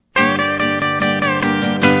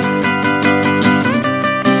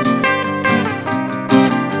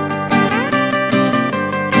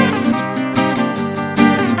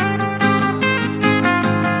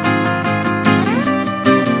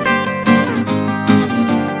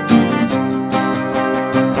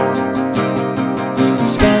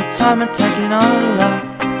time and taking all alone,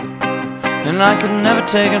 and I could never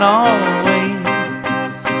take it all away,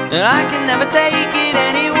 and I can never take it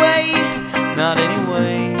anyway, not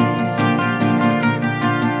anyway.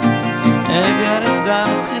 And if you had a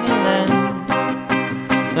diamond to the land,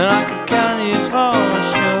 then I could count on you for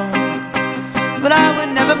sure, but I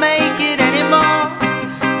would never make it anymore,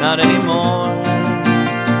 not anymore.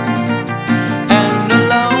 And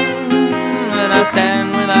alone, and I stand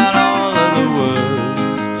without all of the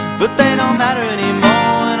words, but they don't matter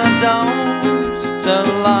anymore, and I don't tell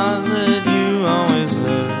the lies that you always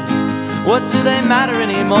heard. What do they matter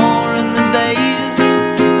anymore? In the days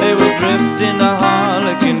they will drift into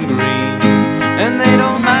harlequin green, and they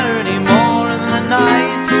don't matter anymore. In the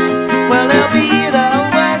nights, well, they'll be the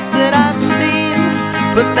worst that I've seen,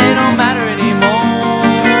 but they don't matter anymore.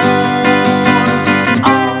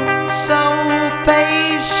 Oh, so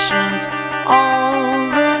patient all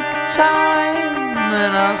the time,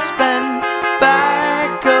 and I'll spend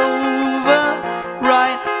back over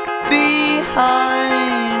right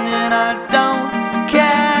behind, and I don't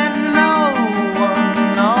care no one,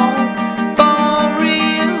 no, for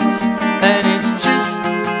real, and it's just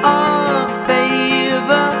a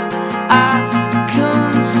favor I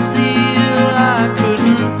conceal. I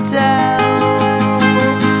couldn't tell,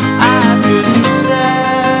 I couldn't tell.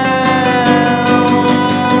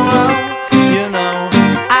 You know,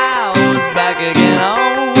 I was back again,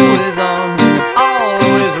 always on,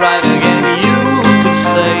 always right again. You could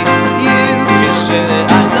say that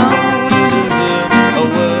I don't deserve a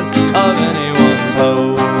word of anyone's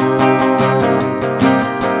hope,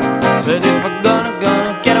 but if I'm gonna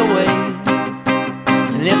get away,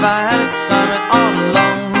 and if I had it somewhere all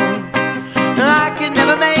alone, then I could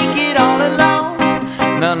never make it all alone,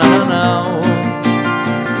 no, no, no, no.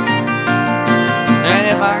 And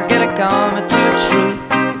if I get a comment to the truth,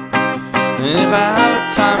 and if I have a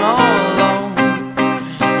time all alone,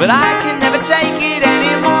 but I can never take it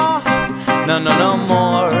anymore, no, no, no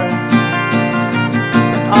more.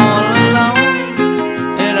 And all alone,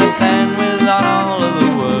 and I stand without all of the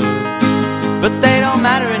words, but they don't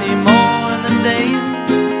matter anymore. In the days,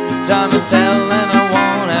 time will tell, and I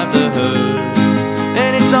won't have to hurt,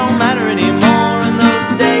 and it don't matter anymore. In those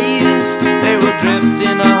days, they will drift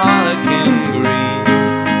into harlequin green.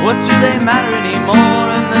 What do they matter